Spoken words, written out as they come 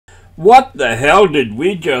What the hell did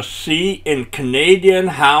we just see in Canadian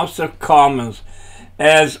House of Commons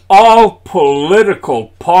as all political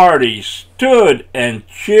parties stood and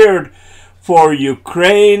cheered for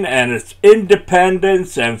Ukraine and its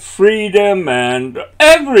independence and freedom and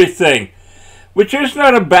everything, which is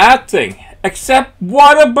not a bad thing, except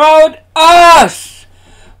what about us?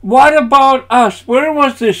 What about us? Where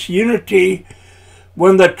was this unity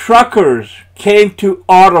when the truckers came to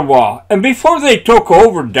Ottawa? And before they took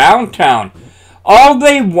over downtown, all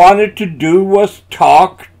they wanted to do was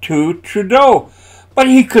talk to Trudeau. But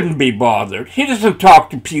he couldn't be bothered. He doesn't talk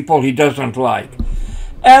to people he doesn't like.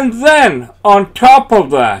 And then, on top of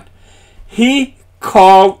that, he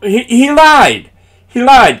lied. He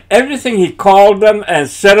lied. Everything he called them and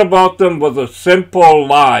said about them was a simple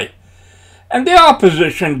lie. And the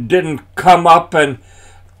opposition didn't come up and,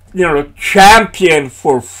 champion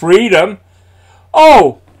for freedom.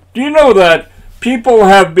 Oh, do you know that people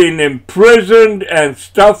have been imprisoned and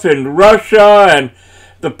stuff in Russia and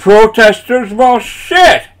the protesters? Well,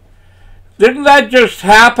 shit. Didn't that just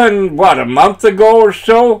happen, a month ago or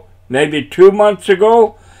so? Maybe 2 months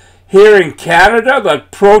ago? Here in Canada,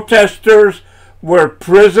 that protesters were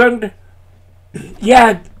imprisoned?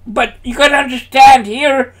 Yeah, but you gotta understand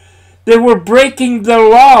here, they were breaking the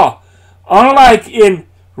law. Unlike in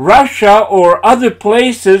Russia or other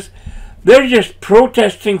places, they're just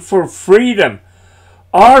protesting for freedom.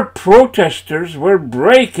 Our protesters were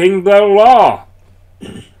breaking the law.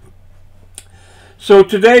 So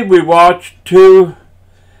today we watched two.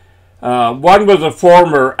 One was a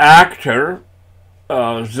former actor,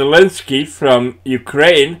 Zelensky from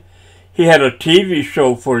Ukraine. He had a TV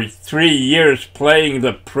show for 3 years playing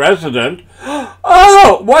the president.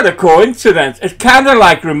 Oh, what a coincidence. It kind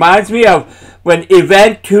of reminds me of when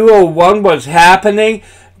Event 201 was happening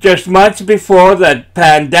just months before that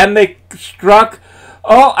pandemic struck.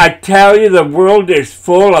 Oh, I tell you, the world is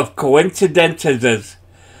full of coincidences.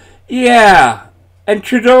 Yeah. And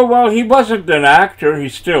Trudeau, well, he wasn't an actor, he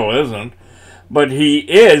still isn't, but he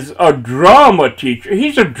is a drama teacher.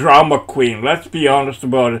 He's a drama queen, let's be honest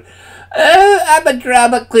about it. I'm a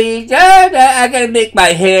drama queen. I gotta make my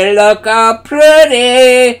hair look all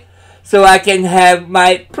pretty so I can have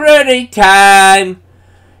my pretty time.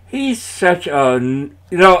 He's such a,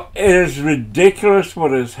 it is ridiculous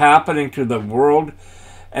what is happening to the world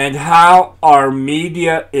and how our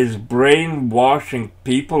media is brainwashing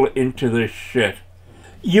people into this shit.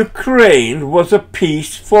 Ukraine was a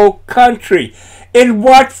peaceful country. In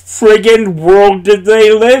what friggin' world did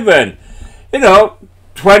they live in?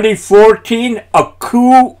 2014, a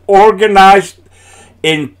coup organized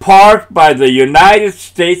in part by the United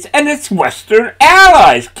States and its Western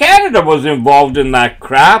allies. Canada was involved in that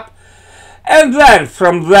crap. And then,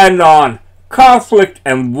 from then on, conflict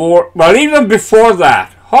and war. Well, even before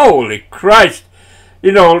that, holy Christ.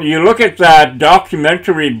 You look at that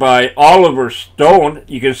documentary by Oliver Stone.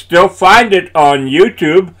 You can still find it on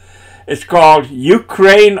YouTube. It's called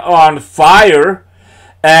Ukraine on Fire.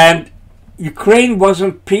 And Ukraine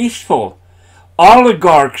wasn't peaceful.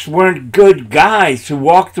 Oligarchs weren't good guys who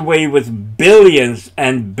walked away with billions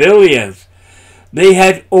and billions. They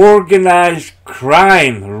had organized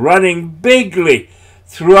crime running bigly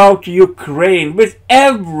throughout Ukraine with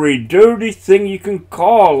every dirty thing you can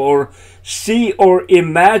call or see or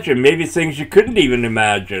imagine, maybe things you couldn't even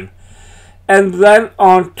imagine. And then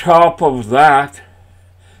on top of that,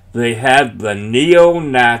 they had the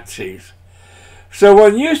neo-Nazis. So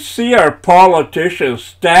when you see our politicians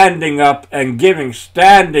standing up and giving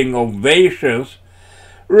standing ovations,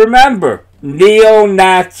 remember,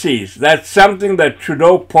 neo-Nazis. That's something that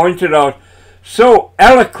Trudeau pointed out so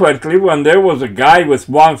eloquently when there was a guy with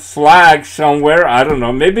one flag somewhere. I don't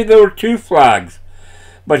know, maybe there were two flags.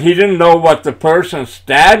 But he didn't know what the person's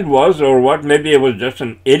stand was or what. Maybe it was just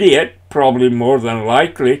an idiot, probably more than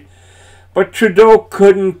likely. But Trudeau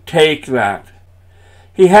couldn't take that.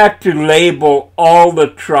 He had to label all the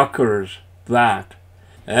truckers that.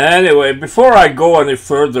 Anyway, before I go any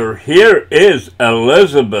further, here is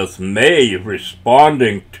Elizabeth May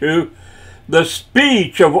responding to the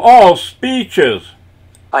speech of all speeches.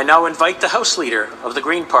 I now invite the House Leader of the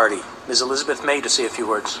Green Party, Ms. Elizabeth May, to say a few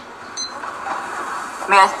words.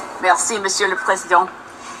 Merci, Monsieur le Président.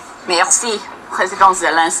 Merci. Président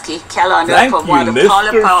Zelensky. Quel honneur Thank pour moi you, de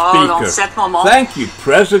prendre la parole dans Mr. cet Speaker. moment Thank you,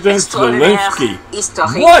 President extraordinaire, Zelensky.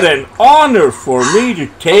 historique. What an honor for me to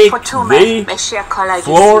take Pour tous the mes chers collègues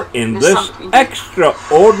floor ici, in nous this sommes unis.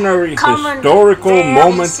 extraordinary Comme historical vert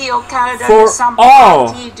moment ici au Canada, for nous sommes all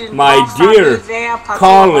partis d'une my grande famille dear verte partout au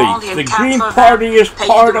monde. colleagues. Il y a The Green 80 Party is pays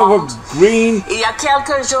part du of monde. a green, Il y a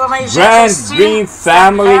quelques journées, j'ai grand reçu green cette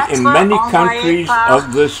family lettre in many envoyée countries par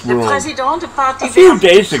of this le world. président du Parti A few vert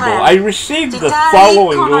days ago, d'Ukraine. I received the Vitaly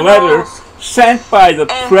following letter Kononov. sent by the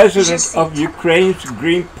And President je of cite, Ukraine's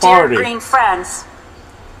Green Dear Party, Green friends,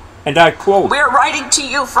 and I quote, we're writing to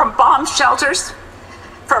you from bomb shelters,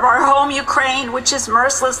 from our home Ukraine, which is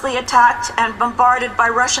mercilessly attacked and bombarded by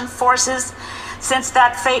Russian forces since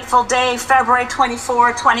that fateful day, February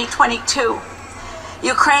 24, 2022.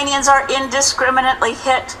 Ukrainians are indiscriminately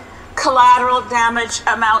hit. Collateral damage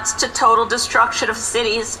amounts to total destruction of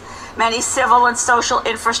cities. Many civil and social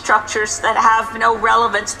infrastructures that have no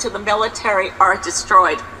relevance to the military are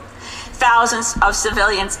destroyed. Thousands of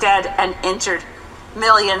civilians dead and injured.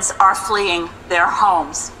 Millions are fleeing their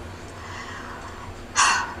homes.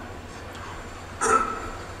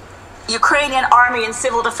 Ukrainian army and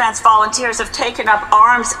civil defense volunteers have taken up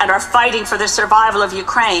arms and are fighting for the survival of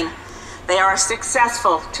Ukraine. They are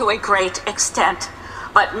successful to a great extent,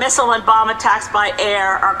 but missile and bomb attacks by air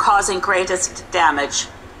are causing greatest damage.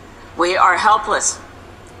 We are helpless.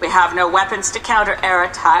 We have no weapons to counter air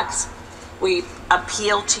attacks. We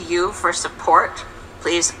appeal to you for support.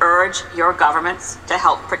 Please urge your governments to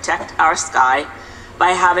help protect our sky by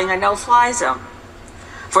having a no-fly zone.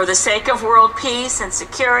 For the sake of world peace and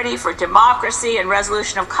security, for democracy and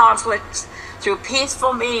resolution of conflicts through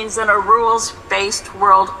peaceful means and a rules-based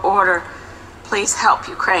world order, please help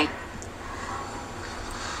Ukraine.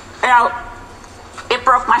 Now, it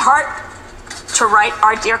broke my heart to write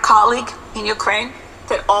our dear colleague in Ukraine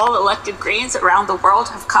that all elected Greens around the world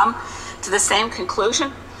have come to the same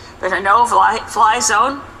conclusion, that a no-fly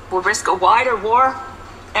zone will risk a wider war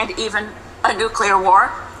and even a nuclear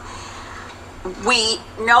war. We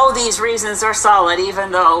know these reasons are solid,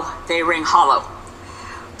 even though they ring hollow.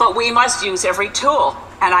 But we must use every tool,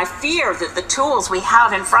 and I fear that the tools we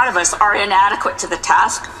have in front of us are inadequate to the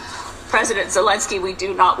task. President Zelensky, we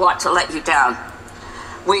do not want to let you down.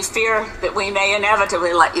 We fear that we may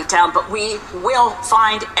inevitably let you down, but we will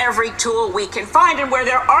find every tool we can find, and where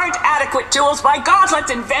there aren't adequate tools, by God,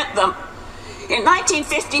 let's invent them. In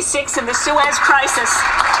 1956, in the Suez Crisis,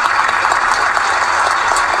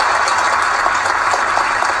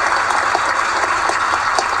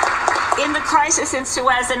 in the crisis in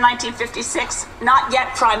Suez in 1956, not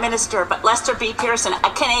yet Prime Minister, but Lester B. Pearson,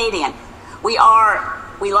 a Canadian. We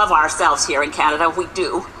love ourselves here in Canada, we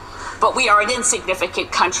do. But we are an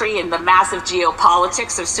insignificant country in the massive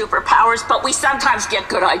geopolitics of superpowers, but we sometimes get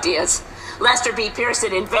good ideas. Lester B.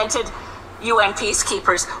 Pearson invented UN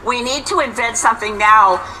peacekeepers. We need to invent something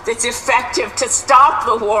now that's effective to stop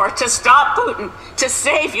the war, to stop Putin, to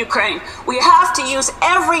save Ukraine. We have to use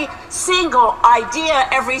every single idea,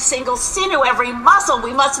 every single sinew, every muscle.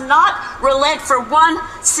 We must not relent for one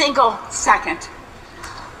single second.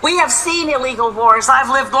 We have seen illegal wars. I've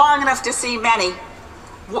lived long enough to see many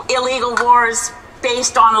illegal wars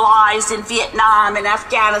based on lies in Vietnam and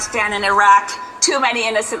Afghanistan and Iraq. Too many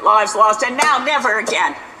innocent lives lost, and now never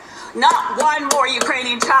again. Not one more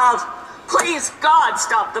Ukrainian child. Please, God,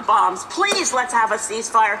 stop the bombs. Please, let's have a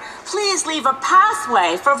ceasefire. Please leave a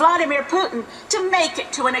pathway for Vladimir Putin to make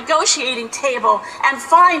it to a negotiating table and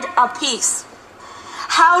find a peace.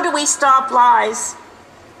 How do we stop lies?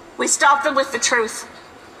 We stop them with the truth.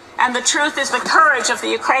 And the truth is the courage of the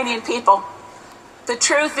Ukrainian people. The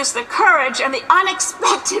truth is the courage and the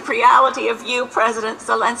unexpected reality of you, President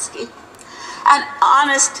Zelensky. An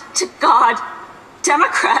honest-to-God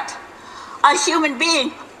Democrat, a human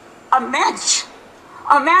being, a mensch,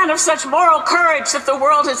 a man of such moral courage that the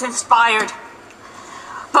world is inspired.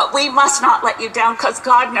 But we must not let you down, because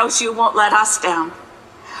God knows you won't let us down.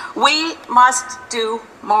 We must do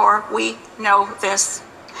more. We know this.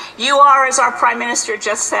 You are, as our Prime Minister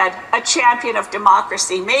just said, a champion of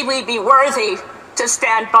democracy. May we be worthy to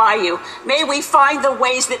stand by you. May we find the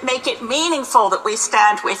ways that make it meaningful that we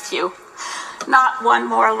stand with you. Not one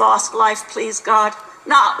more lost life, please, God.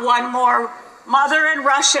 Not one more mother in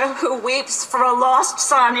Russia who weeps for a lost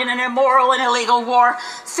son in an immoral and illegal war.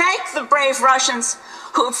 Thank the brave Russians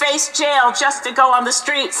who face jail just to go on the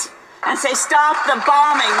streets and say, stop the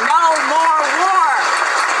bombing, no more war.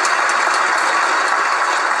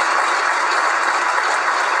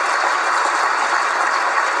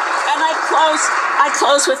 And I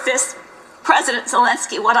close with this. President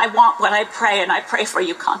Zelensky, what I want, what I pray, and I pray for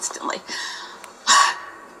you constantly,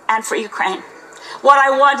 and for Ukraine. What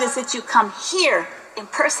I want is that you come here in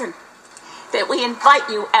person, that we invite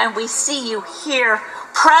you and we see you here,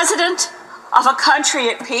 president of a country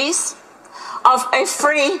at peace, of a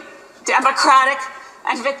free, democratic,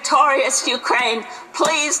 and victorious Ukraine.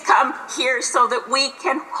 Please come here so that we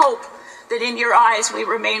can hope that in your eyes we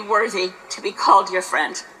remain worthy to be called your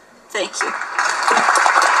friend. Thank you.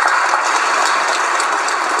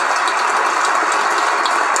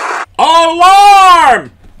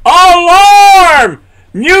 Alarm! Alarm!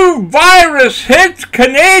 New virus hits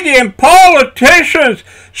Canadian politicians,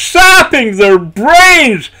 sapping their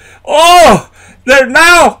brains. Oh, they're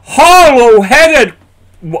now hollow-headed.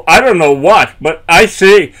 I don't know what, but I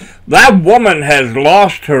see that woman has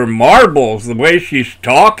lost her marbles the way she's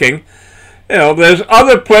talking. You know, there's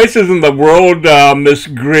other places in the world, Miss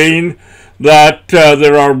Green, that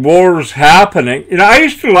there are wars happening. You know, I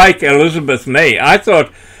used to like Elizabeth May. I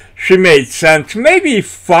thought she made sense maybe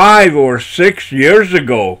 5 or 6 years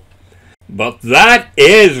ago. But that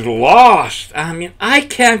is lost. I mean, I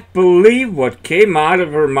can't believe what came out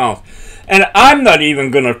of her mouth. And I'm not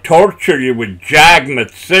even going to torture you with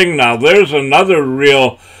Jagmeet Singh now. There's another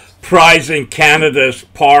real prize in Canada's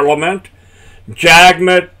parliament.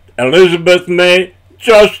 Jagmeet, Elizabeth May,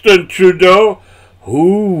 Justin Trudeau.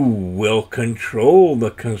 Who will control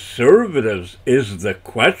the Conservatives is the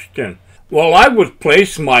question. Well, I would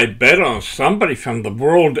place my bet on somebody from the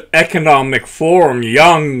World Economic Forum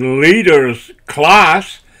Young Leaders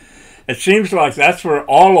class. It seems like that's where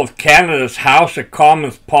all of Canada's House of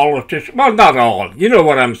Commons politicians, well, not all, you know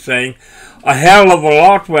what I'm saying, a hell of a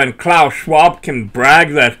lot when Klaus Schwab can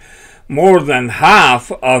brag that more than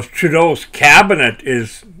half of Trudeau's cabinet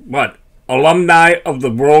is, what, alumni of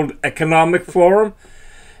the World Economic Forum?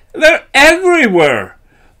 They're everywhere.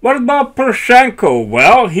 What about Poroshenko?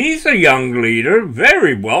 Well, he's a young leader,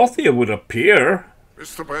 very wealthy it would appear.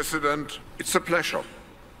 Mr. President, it's a pleasure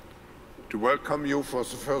to welcome you for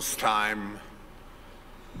the first time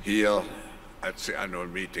here at the annual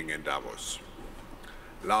meeting in Davos.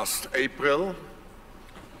 Last April,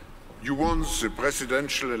 you won the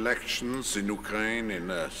presidential elections in Ukraine with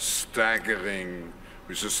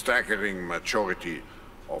a staggering majority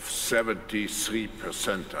of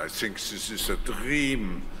 73%. I think this is a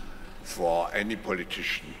dream for any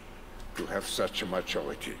politician to have such a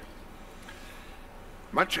majority.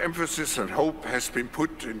 Much emphasis and hope has been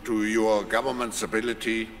put into your government's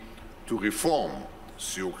ability to reform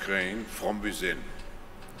the Ukraine from within.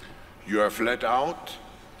 You have laid out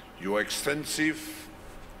your extensive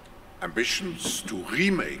ambitions to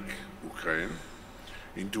remake Ukraine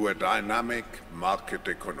into a dynamic market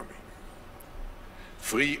economy,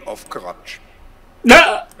 free of corruption.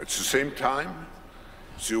 At the same time,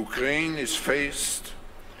 the Ukraine is faced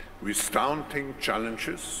with daunting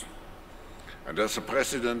challenges, and as a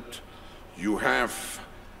president, you have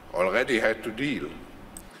already had to deal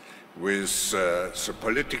with the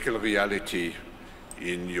political reality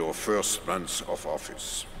in your first months of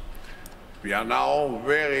office. We are now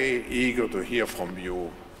very eager to hear from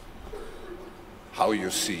you how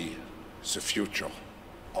you see the future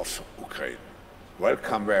of Ukraine.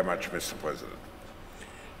 Welcome very much, Mr. President.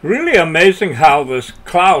 Really amazing how this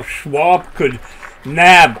Klaus Schwab could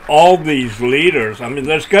nab all these leaders. I mean,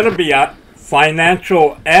 there's got to be a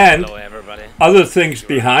financial and other things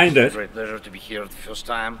behind it. Great pleasure to be here the first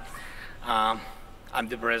time. I'm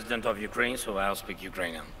the president of Ukraine, so I'll speak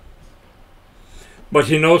Ukrainian. But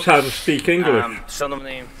he knows how to speak English.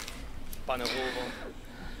 Шановний пане голово,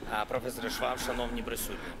 професор Шваб, шановні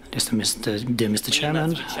присутні. Dear Mr.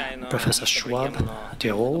 Chairman, Professor Schwab,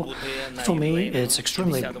 dear all, for me it's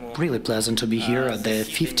extremely really pleasant to be here at the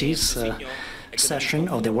 50th session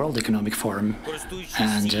of the World Economic Forum,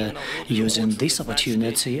 and using this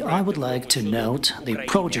opportunity I would like to note the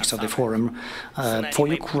projects of the forum for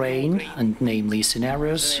Ukraine, and namely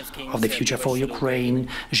scenarios of the future for Ukraine,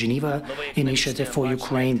 Geneva Initiative for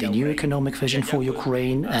Ukraine, the new economic vision for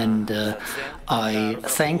Ukraine, and I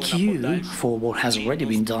thank you for what has already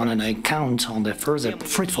been done, and I count on the further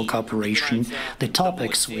fruitful cooperation, the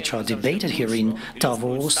topics which are debated here in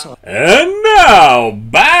Davos. And now,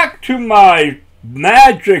 back to my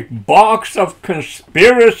magic box of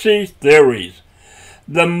conspiracy theories.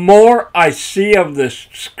 The more I see of this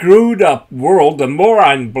screwed up world, the more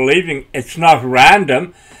I'm believing it's not random,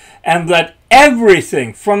 and that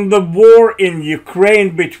everything from the war in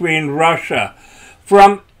Ukraine between Russia,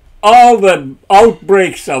 from all the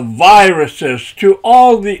outbreaks of viruses to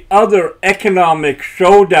all the other economic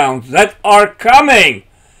showdowns that are coming,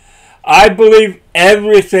 I believe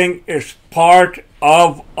everything is part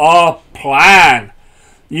of a plan.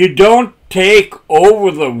 You don't take over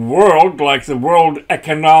the world like the World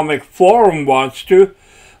Economic Forum wants to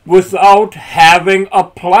without having a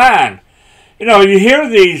plan. You know, you hear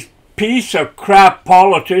these piece of crap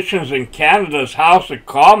politicians in Canada's House of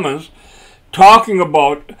Commons talking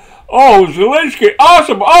about, oh, Zelensky,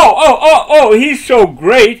 awesome, oh, he's so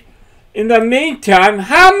great. In the meantime,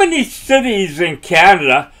 how many cities in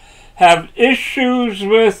Canada have issues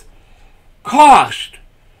with cost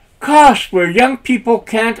where young people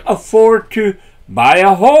can't afford to buy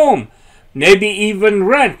a home, maybe even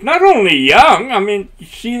rent? Not only young, I mean, you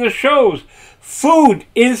see the shows. Food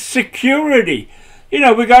insecurity. You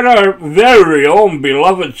know, we got our very own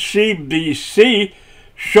beloved CBC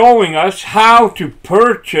showing us how to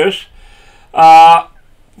purchase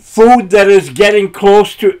food that is getting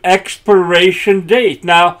close to expiration date.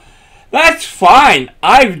 Now, that's fine.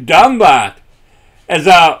 I've done that as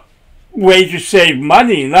a way to save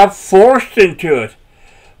money, not forced into it.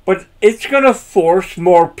 But it's going to force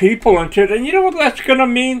more people into it. And you know what that's going to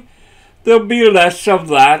mean? There'll be less of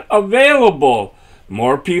that available.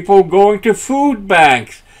 More people going to food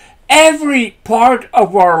banks. Every part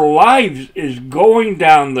of our lives is going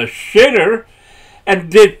down the shitter.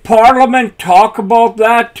 And did Parliament talk about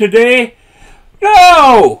that today?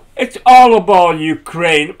 No! It's all about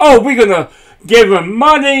Ukraine. Oh, we're going to give them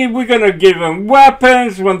money. We're going to give them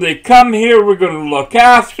weapons. When they come here, we're going to look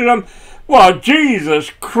after them. Well,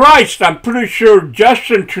 Jesus Christ, I'm pretty sure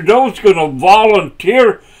Justin Trudeau's going to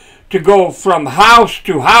volunteer to go from house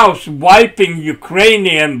to house wiping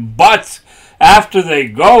Ukrainian butts after they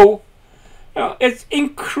go. You know, it's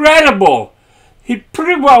incredible. He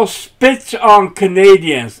pretty well spits on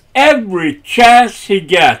Canadians every chance he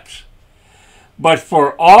gets. But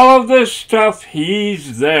for all of this stuff,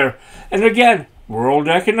 he's there. And again, World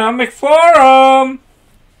Economic Forum.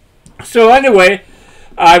 So anyway,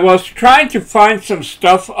 I was trying to find some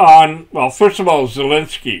stuff on, well, first of all,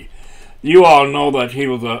 Zelensky. You all know that he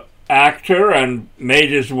was an actor and made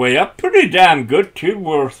his way up pretty damn good too,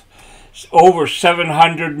 worth over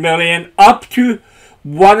 700 million, up to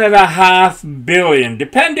 $1.5 billion,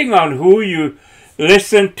 depending on who you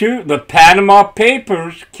listen to. The Panama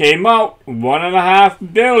Papers came out,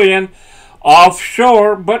 $1.5 billion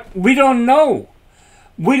offshore, but we don't know.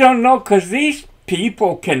 We don't know because these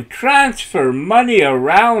people can transfer money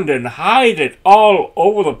around and hide it all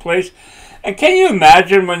over the place. And can you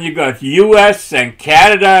imagine when you got US and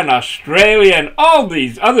Canada and Australia and all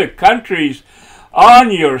these other countries on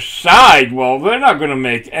your side? Well, they're not going to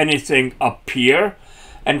make anything appear.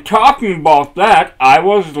 And talking about that, I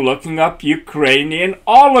was looking up Ukrainian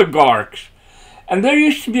oligarchs. And there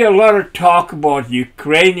used to be a lot of talk about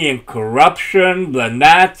Ukrainian corruption, the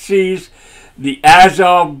Nazis, the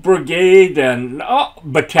Azov Brigade and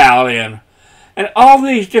Battalion. And all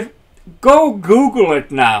these different... Go Google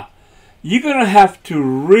it now. You're going to have to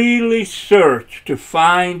really search to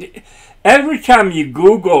find... Every time you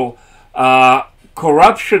Google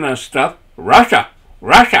corruption and stuff, Russia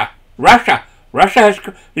has...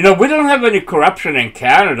 You know, we don't have any corruption in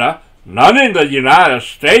Canada. None in the United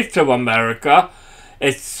States of America.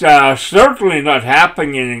 It's certainly not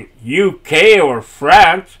happening in UK or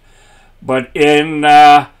France. But in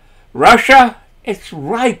Russia, it's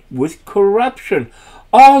ripe with corruption.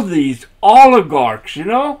 All these oligarchs, you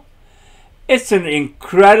know? It's an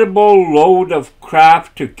incredible load of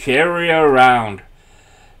crap to carry around.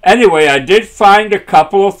 Anyway, I did find a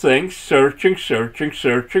couple of things, searching,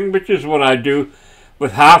 which is what I do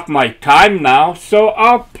with half my time now. So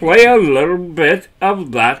I'll play a little bit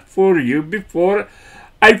of that for you before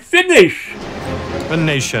I finish. A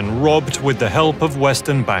nation robbed with the help of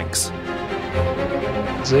Western banks.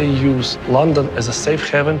 They use London as a safe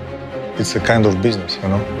haven. It's a kind of business, you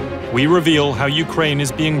know. We reveal how Ukraine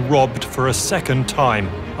is being robbed for a second time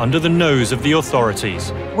under the nose of the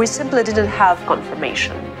authorities. We simply didn't have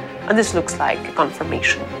confirmation, and this looks like a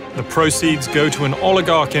confirmation. The proceeds go to an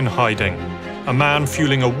oligarch in hiding, a man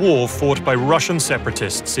fueling a war fought by Russian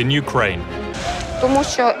separatists in Ukraine. Тому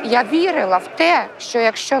що я вірила в те, що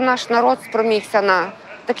якщо наш народ спромігся на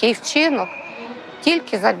такий вчинок,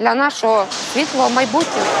 тільки задля нашого світлого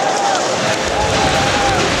майбутнього.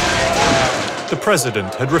 The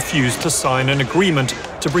president had refused to sign an agreement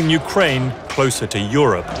to bring Ukraine closer to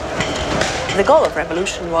Europe. The goal of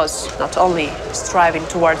revolution was not only striving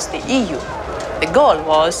towards the EU, the goal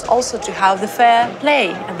was also to have the fair play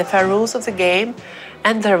and the fair rules of the game,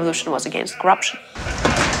 and the revolution was against corruption.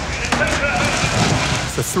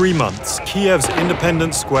 For 3 months, Kiev's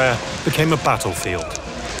Independence Square became a battlefield.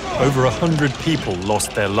 Over 100 people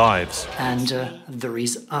lost their lives. And there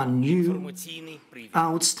is a new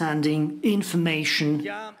outstanding information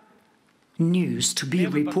news to be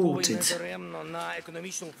reported.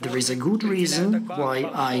 There is a good reason why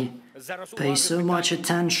I pay so much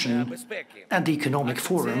attention at the Economic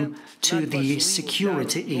Forum to the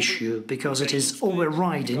security issue, because it is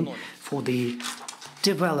overriding for the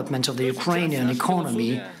development of the Ukrainian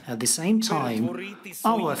economy. At the same time,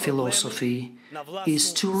 our philosophy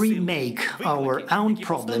is to remake our own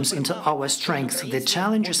problems into our strength. The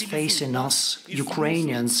challenges facing us,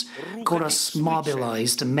 Ukrainians, got us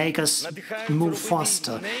mobilized, make us move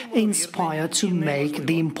faster, inspired to make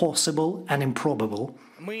the impossible and improbable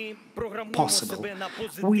possible.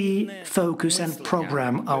 We focus and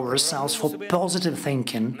program ourselves for positive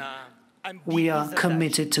thinking. We are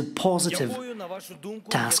committed to positive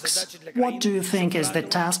tasks. What do you think is the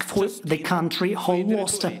task for the country who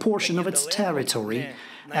lost a portion of its territory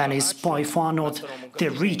and is by far not the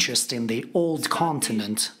richest in the old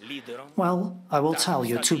continent? Well, I will tell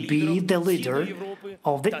you, to be the leader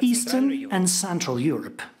of the Eastern and Central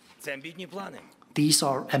Europe. These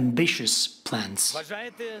are ambitious plans.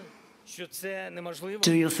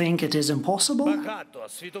 Do you think it is impossible?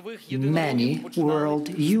 Many world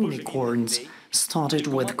unicorns started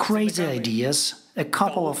with crazy ideas, a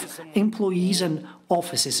couple of employees and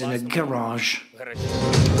offices in a garage.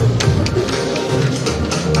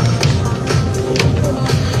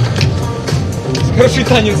 Хороший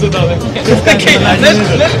танец задали. Такий, знаєш,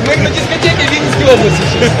 ми на дискотеці Вінницької області.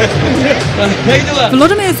 Як дела?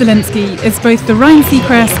 Volodymyr Zelensky is both the Rhine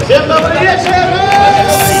Seacrest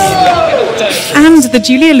and the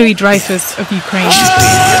Julia Louis-Dreyfus of Ukraine.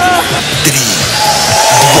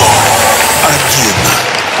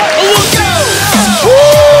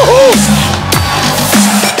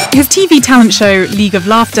 His TV talent show, League of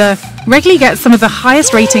Laughter, regularly gets some of the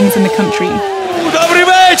highest ratings in the country. Добрый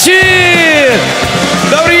вечер!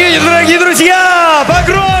 Добрый вечер, дорогие друзья!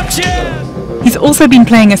 Погромче! He's also been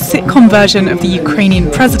playing a sitcom version of the Ukrainian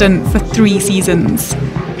president for 3 seasons.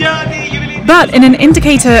 But in an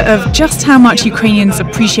indicator of just how much Ukrainians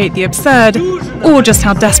appreciate the absurd, or just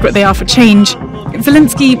how desperate they are for change,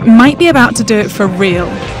 Zelensky might be about to do it for real.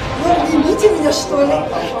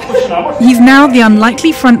 He's now the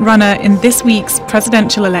unlikely front-runner in this week's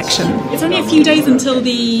presidential election. It's only a few days until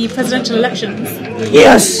the presidential elections.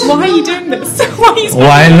 Yes. Why are you doing this?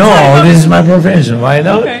 Why not? This is my profession. Why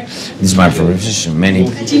not? Okay. This is my profession.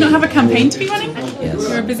 Do you not have a campaign to be running? Yes.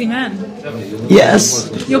 You're a busy man. Yes.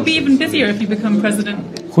 You'll be even busier if you become president.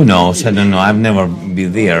 Who knows? I don't know. I've never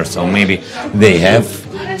been there, so maybe they have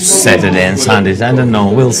Saturday and Sundays. I don't know.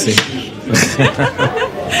 We'll see.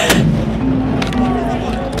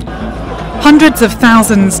 Hundreds of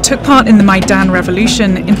thousands took part in the Maidan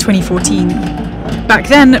revolution in 2014. Back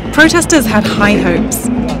then, protesters had high hopes,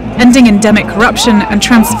 ending endemic corruption and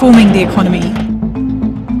transforming the economy.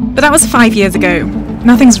 But that was 5 years ago.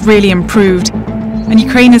 Nothing's really improved, and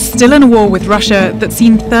Ukraine is still in a war with Russia that's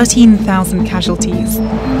seen 13,000 casualties.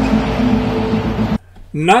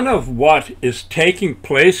 None of what is taking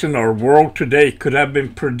place in our world today could have been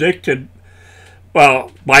predicted,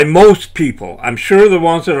 well, by most people. I'm sure the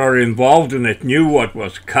ones that are involved in it knew what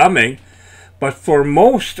was coming, but for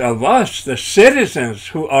most of us, the citizens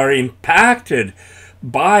who are impacted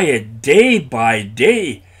by it day by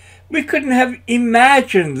day, we couldn't have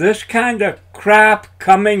imagined this kind of crap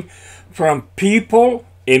coming from people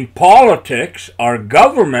in politics, our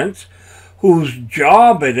governments, whose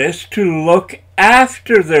job it is to look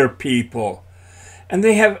after their people. And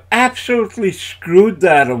they have absolutely screwed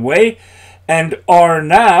that away and are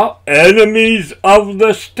now enemies of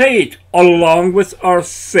the state, along with our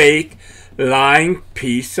fake, lying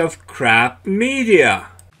piece of crap media.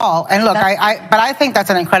 And look, but I think that's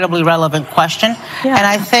an incredibly relevant question. Yeah. And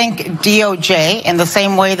I think DOJ, in the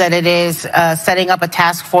same way that it is setting up a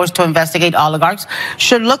task force to investigate oligarchs,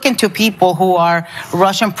 should look into people who are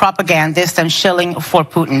Russian propagandists and shilling for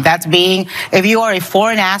Putin. That's being, if you are a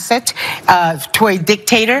foreign asset to a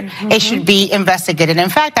dictator, it should be investigated. In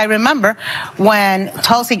fact, I remember when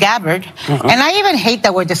Tulsi Gabbard, and I even hate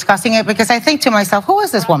that we're discussing it because I think to myself, who is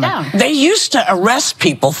this woman? They used to arrest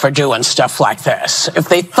people for doing stuff like this. If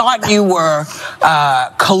they thought you were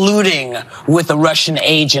colluding with a Russian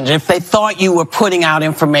agent, if they thought you were putting out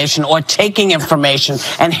information or taking information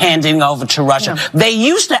and handing over to Russia, they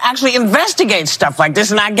used to actually investigate stuff like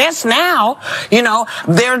this. And I guess now, you know,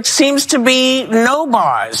 there seems to be no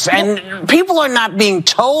bars and people are not being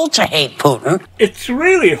told to hate Putin. It's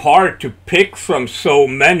really hard to pick from so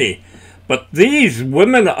many, but these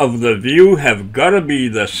women of the View have got to be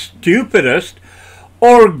the stupidest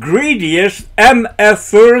or greediest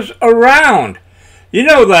MFers around. You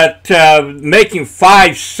know that making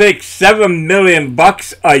 $5, $6, $7 million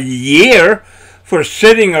a year for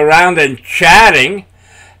sitting around and chatting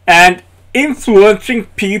and influencing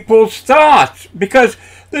people's thoughts. Because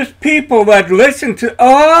there's people that listen to,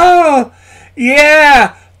 oh,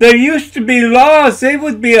 yeah, there used to be laws. They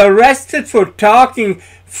would be arrested for talking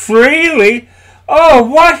freely. Oh,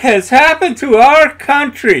 what has happened to our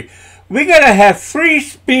country? We gotta have free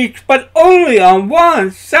speech, but only on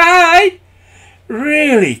one side.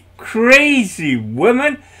 Really crazy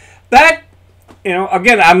women. That, you know,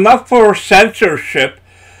 again, I'm not for censorship,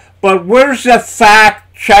 but where's the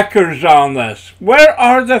fact checkers on this? Where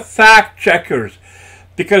are the fact checkers?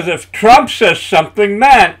 Because if Trump says something,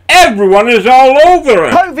 man, everyone is all over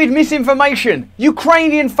it. COVID misinformation,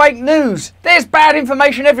 Ukrainian fake news. There's bad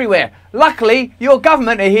information everywhere. Luckily, your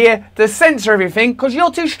government are here to censor everything because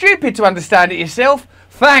you're too stupid to understand it yourself.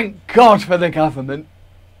 Thank God for the government.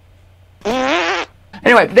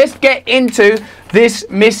 Anyway, let's get into this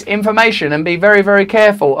misinformation and be very, very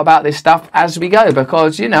careful about this stuff as we go,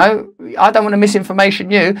 because, you know, I don't want to misinformation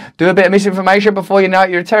you. Do a bit of misinformation before you know it,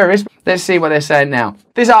 you're a terrorist. Let's see what they're saying now.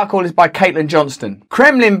 This article is by Caitlin Johnston.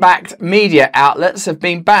 Kremlin-backed media outlets have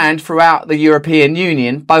been banned throughout the European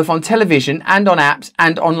Union, both on television and on apps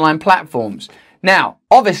and online platforms. Now,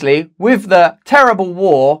 obviously, with the terrible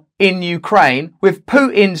war in Ukraine, with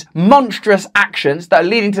Putin's monstrous actions that are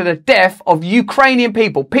leading to the death of Ukrainian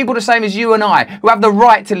people, people the same as you and I, who have the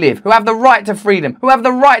right to live, who have the right to freedom, who have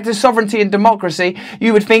the right to sovereignty and democracy,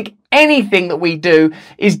 you would think anything that we do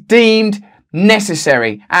is deemed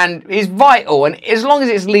necessary and is vital, and as long as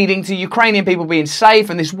it's leading to Ukrainian people being safe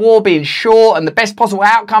and this war being short and the best possible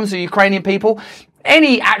outcomes for Ukrainian people,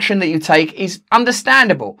 any action that you take is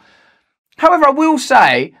understandable. However, I will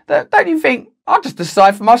say that, don't you think, I'll just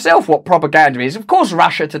decide for myself what propaganda is. Of course,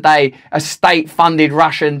 Russia Today, a state-funded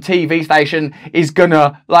Russian TV station, is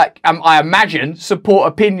gonna, I imagine, support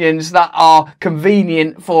opinions that are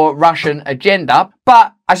convenient for Russian agenda.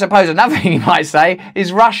 But I suppose another thing you might say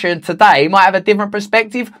is Russia Today might have a different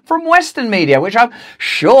perspective from Western media, which I'm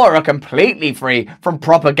sure are completely free from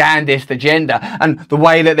propagandist agenda, and the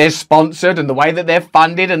way that they're sponsored and the way that they're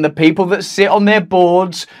funded and the people that sit on their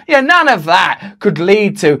boards. Yeah, none of that could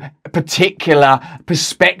lead to particular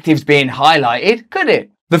perspectives being highlighted, could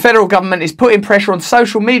it? The federal government is putting pressure on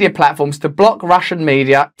social media platforms to block Russian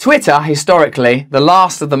media. Twitter, historically the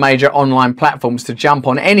last of the major online platforms to jump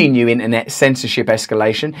on any new internet censorship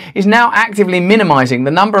escalation, is now actively minimizing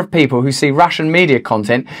the number of people who see Russian media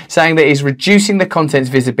content, saying that it is reducing the content's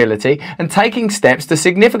visibility and taking steps to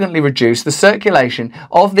significantly reduce the circulation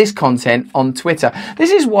of this content on Twitter.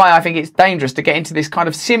 This is why I think it's dangerous to get into this kind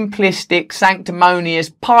of simplistic, sanctimonious,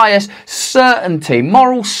 pious certainty,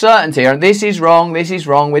 moral certainty, and this is wrong,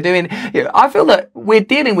 I feel that we're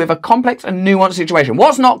dealing with a complex and nuanced situation.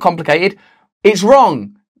 What's not complicated? It's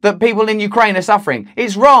wrong that people in Ukraine are suffering.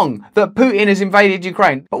 It's wrong that Putin has invaded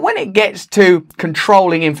Ukraine. But when it gets to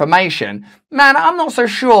controlling information, man, I'm not so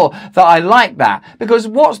sure that I like that, because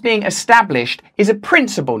what's being established is a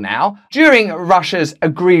principle now. During Russia's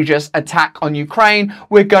egregious attack on Ukraine,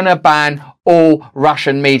 we're going to ban all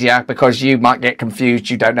Russian media because you might get confused,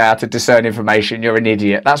 you don't know how to discern information, you're an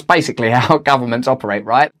idiot. That's basically how governments operate,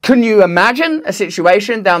 right? Can you imagine a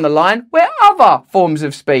situation down the line where other forms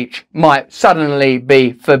of speech might suddenly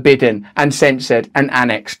be forbidden and censored and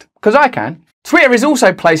annexed? Because I can. Twitter is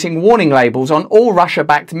also placing warning labels on all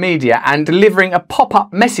Russia-backed media and delivering a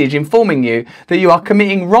pop-up message informing you that you are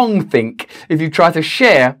committing wrongthink if you try to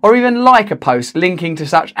share or even like a post linking to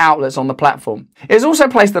such outlets on the platform. It has also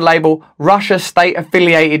placed the label Russia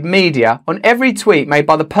state-affiliated media on every tweet made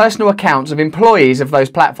by the personal accounts of employees of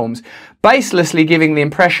those platforms, baselessly giving the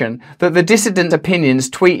impression that the dissident opinions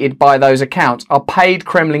tweeted by those accounts are paid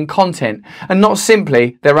Kremlin content and not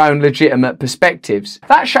simply their own legitimate perspectives.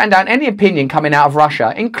 That's shutting down any opinion coming out of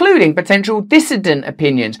Russia, including potential dissident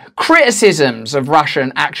opinions, criticisms of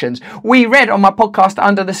Russian actions. We read on my podcast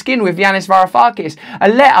Under the Skin with Yanis Varoufakis a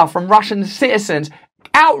letter from Russian citizens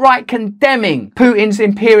outright condemning Putin's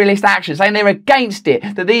imperialist actions, saying they're against it,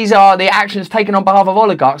 that these are the actions taken on behalf of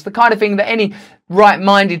oligarchs, the kind of thing that any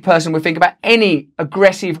right-minded person would think about any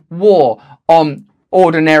aggressive war on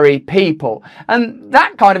ordinary people. And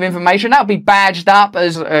that kind of information, that'll be badged up,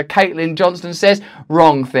 as Caitlin Johnston says,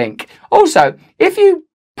 wrongthink. Also, if you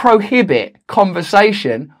prohibit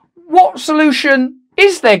conversation, what solution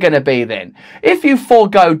is there going to be then? If you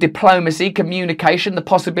forego diplomacy, communication, the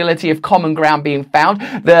possibility of common ground being found,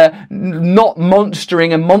 the not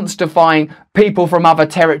monstering and monsterifying people from other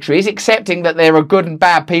territories, accepting that there are good and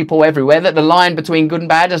bad people everywhere, that the line between good and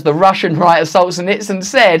bad, as the Russian writer Solzhenitsyn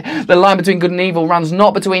said, the line between good and evil runs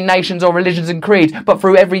not between nations or religions and creeds, but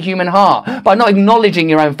through every human heart. By not acknowledging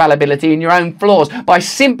your own fallibility and your own flaws, by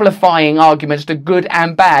simplifying arguments to good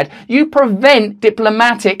and bad, you prevent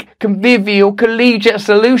diplomatic, convivial, collegiate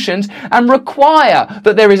solutions and require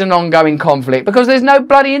that there is an ongoing conflict, because there's no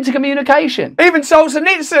bloody intercommunication. Even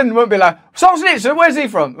Solzhenitsyn won't be like, Solzhenitsyn, where's he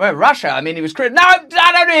from? Well, Russia. I mean, he was no,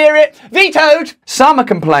 I don't hear it. Vetoed. Some are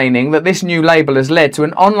complaining that this new label has led to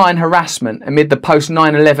an online harassment amid the post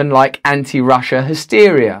 9/11-like anti-Russia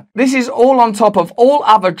hysteria. This is all on top of all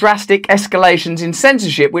other drastic escalations in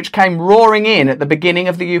censorship which came roaring in at the beginning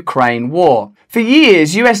of the Ukraine war. For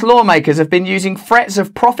years, US lawmakers have been using threats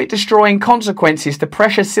of profit-destroying consequences to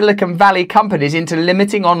pressure Silicon Valley companies into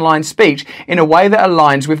limiting online speech in a way that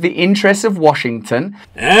aligns with the interests of Washington.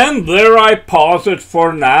 And there I pause it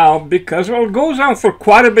for now, because well, it goes on for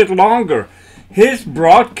quite a bit longer. His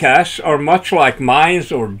broadcasts are much like mine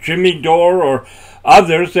or Jimmy Dore or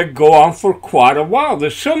others that go on for quite a while.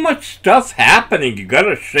 There's so much stuff happening, you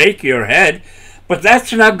gotta shake your head, but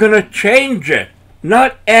that's not gonna change it.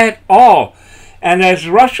 Not at all. And as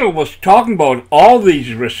Russell was talking about all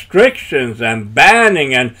these restrictions and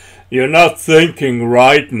banning and you're not thinking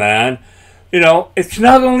right, man. You know, it's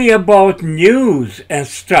not only about news and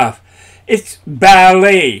stuff. It's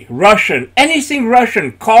ballet, Russian, anything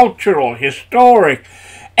Russian, cultural, historic,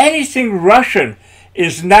 anything Russian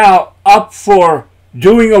is now up for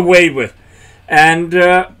doing away with. And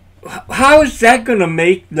how is that going to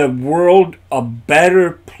make the world a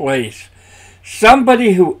better place?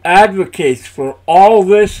 Somebody who advocates for all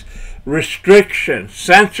this restriction,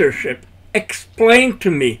 censorship, explain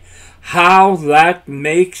to me how that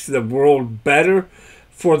makes the world better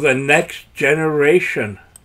for the next generation.